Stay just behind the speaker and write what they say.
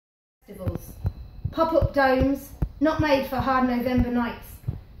festivals. Pop-up domes, not made for hard November nights.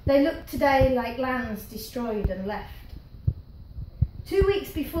 They look today like lands destroyed and left. 2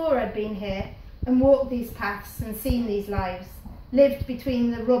 weeks before I'd been here and walked these paths and seen these lives, lived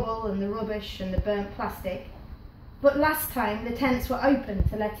between the rubble and the rubbish and the burnt plastic. But last time the tents were open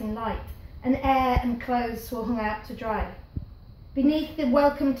to let in light, and air and clothes were hung out to dry. Beneath the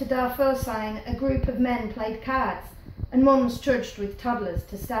Welcome to Darfur sign, a group of men played cards, and mums trudged with toddlers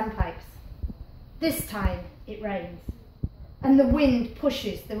to standpipes. This time it rains, and the wind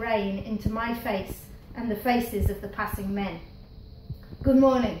pushes the rain into my face and the faces of the passing men. Good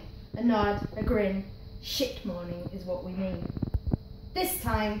morning, a nod, a grin. Shit morning is what we mean. This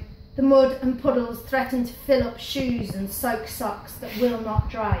time, the mud and puddles threaten to fill up shoes and soak socks that will not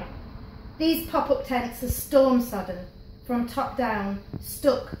dry. These pop-up tents are storm-sodden, from top down,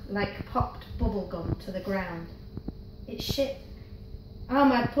 stuck like popped bubblegum to the ground. It's shit.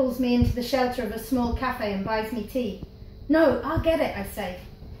 Ahmad pulls me into the shelter of a small cafe and buys me tea. No, I'll get it, I say.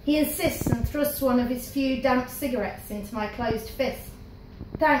 He insists and thrusts one of his few damp cigarettes into my closed fist.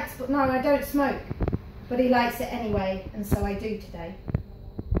 Thanks, but no, I don't smoke. But he likes it anyway, and so I do today.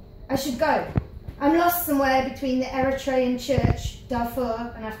 I should go. I'm lost somewhere between the Eritrean church,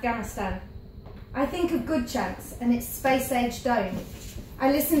 Darfur and Afghanistan. I think of Good Chance and its space-age dome. I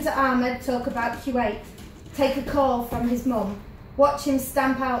listen to Ahmed talk about Kuwait, take a call from his mum, watch him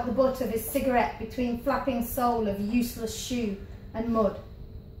stamp out the butt of his cigarette between flapping sole of useless shoe and mud.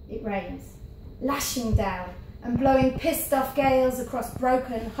 It rains, lashing down and blowing pissed-off gales across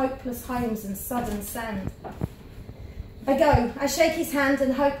broken, hopeless homes and sodden sand. I go, I shake his hand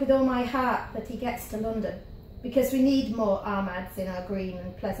and hope with all my heart that he gets to London, because we need more Ahmads in our green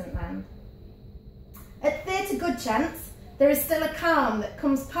and pleasant land. At Theatre Good Chance, there is still a calm that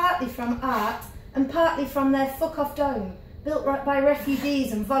comes partly from art and partly from their fuck-off dome, built by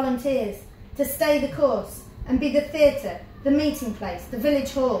refugees and volunteers, to stay the course and be the theatre, the meeting place, the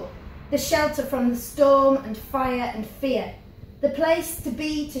village hall, the shelter from the storm and fire and fear, the place to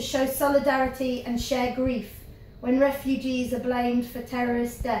be to show solidarity and share grief when refugees are blamed for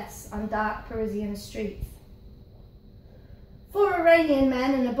terrorist deaths on dark Parisian streets. 4 Iranian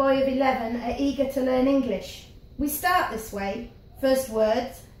men and a boy of 11 are eager to learn English. We start this way, first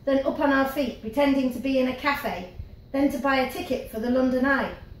words, then up on our feet, pretending to be in a cafe, then to buy a ticket for the London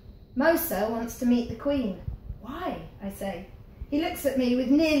Eye. Mosa wants to meet the Queen. Why? I say. He looks at me with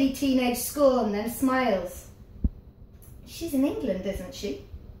nearly teenage scorn, then smiles. She's in England, isn't she?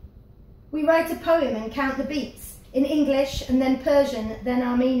 We write a poem and count the beats, in English and then Persian, then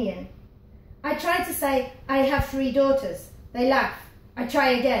Armenian. I try to say, I have 3 daughters. They laugh. I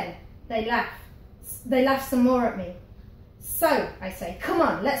try again. They laugh. They laugh some more at me. So, I say, come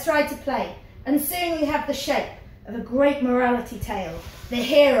on, let's write a play. And soon we have the shape of a great morality tale, the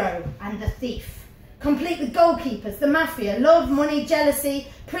hero and the thief, complete with goalkeepers, the mafia, love, money, jealousy,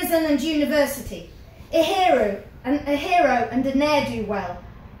 prison and university. A hero and a ne'er-do-well.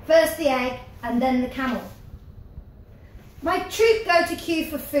 First the egg and then the camel. My troupe go to queue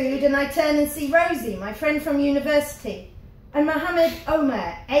for food and I turn and see Rosie, my friend from university, and Mohammed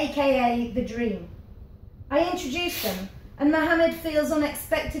Omar, aka The Dream. I introduce them, and Mohammed feels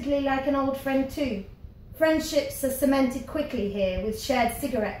unexpectedly like an old friend too. Friendships are cemented quickly here with shared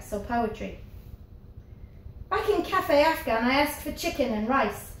cigarettes or poetry. Back in Cafe Afghan, I ask for chicken and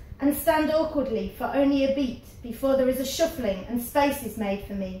rice and stand awkwardly for only a beat before there is a shuffling and space is made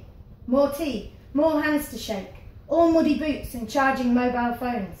for me. More tea, more hands to shake, all muddy boots and charging mobile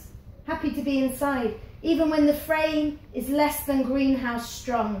phones. Happy to be inside, even when the frame is less than greenhouse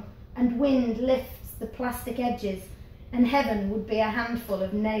strong and wind lifts the plastic edges and heaven would be a handful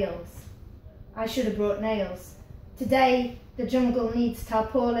of nails. I should have brought nails. Today, the jungle needs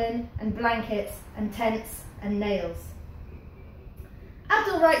tarpaulin and blankets and tents and nails.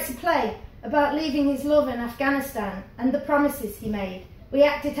 Abdul writes a play about leaving his love in Afghanistan and the promises he made. We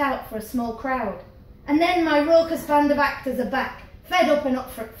act it out for a small crowd. And then my raucous band of actors are back, fed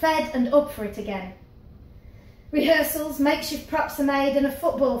and up for it again. Rehearsals, makeshift props are made and a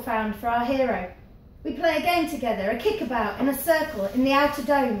football found for our hero. We play a game together, a kickabout in a circle in the outer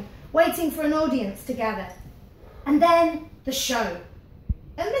dome, waiting for an audience to gather. And then the show.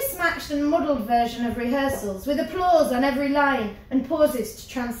 A mismatched and muddled version of rehearsals with applause on every line and pauses to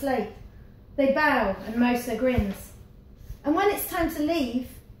translate. They bow and Mosa grins. And when it's time to leave,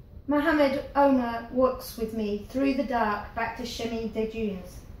 Mohammed Omar walks with me through the dark back to Chemin de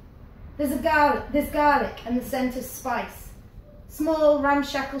Dunes. There's garlic and the scent of spice. Small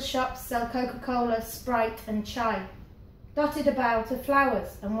ramshackle shops sell Coca-Cola, Sprite and chai. Dotted about are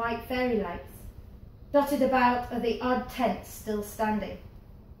flowers and white fairy lights. Dotted about are the odd tents still standing.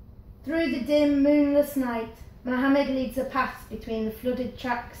 Through the dim, moonless night, Mohammed leads a path between the flooded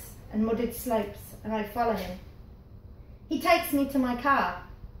tracks and mudded slopes, and I follow him. He takes me to my car.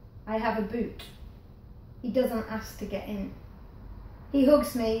 I have a boot. He doesn't ask to get in. He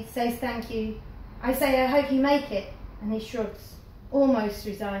hugs me, says thank you. I say I hope you make it, and he shrugs, almost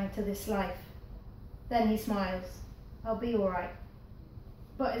resigned to this life. Then he smiles. I'll be all right.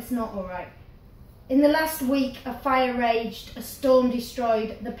 But it's not all right. In the last week, a fire raged, a storm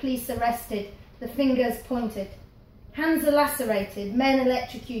destroyed, the police arrested, the fingers pointed. Hands are lacerated, men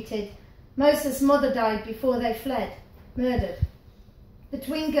electrocuted. Moses' mother died before they fled, murdered. The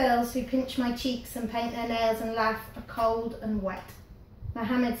twin girls who pinch my cheeks and paint their nails and laugh are cold and wet.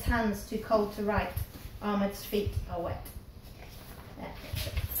 Mohammed's hands too cold to write. Ahmed's feet are wet. There.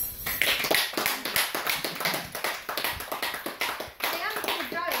 The anthem will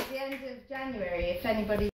die at the end of January, if anybody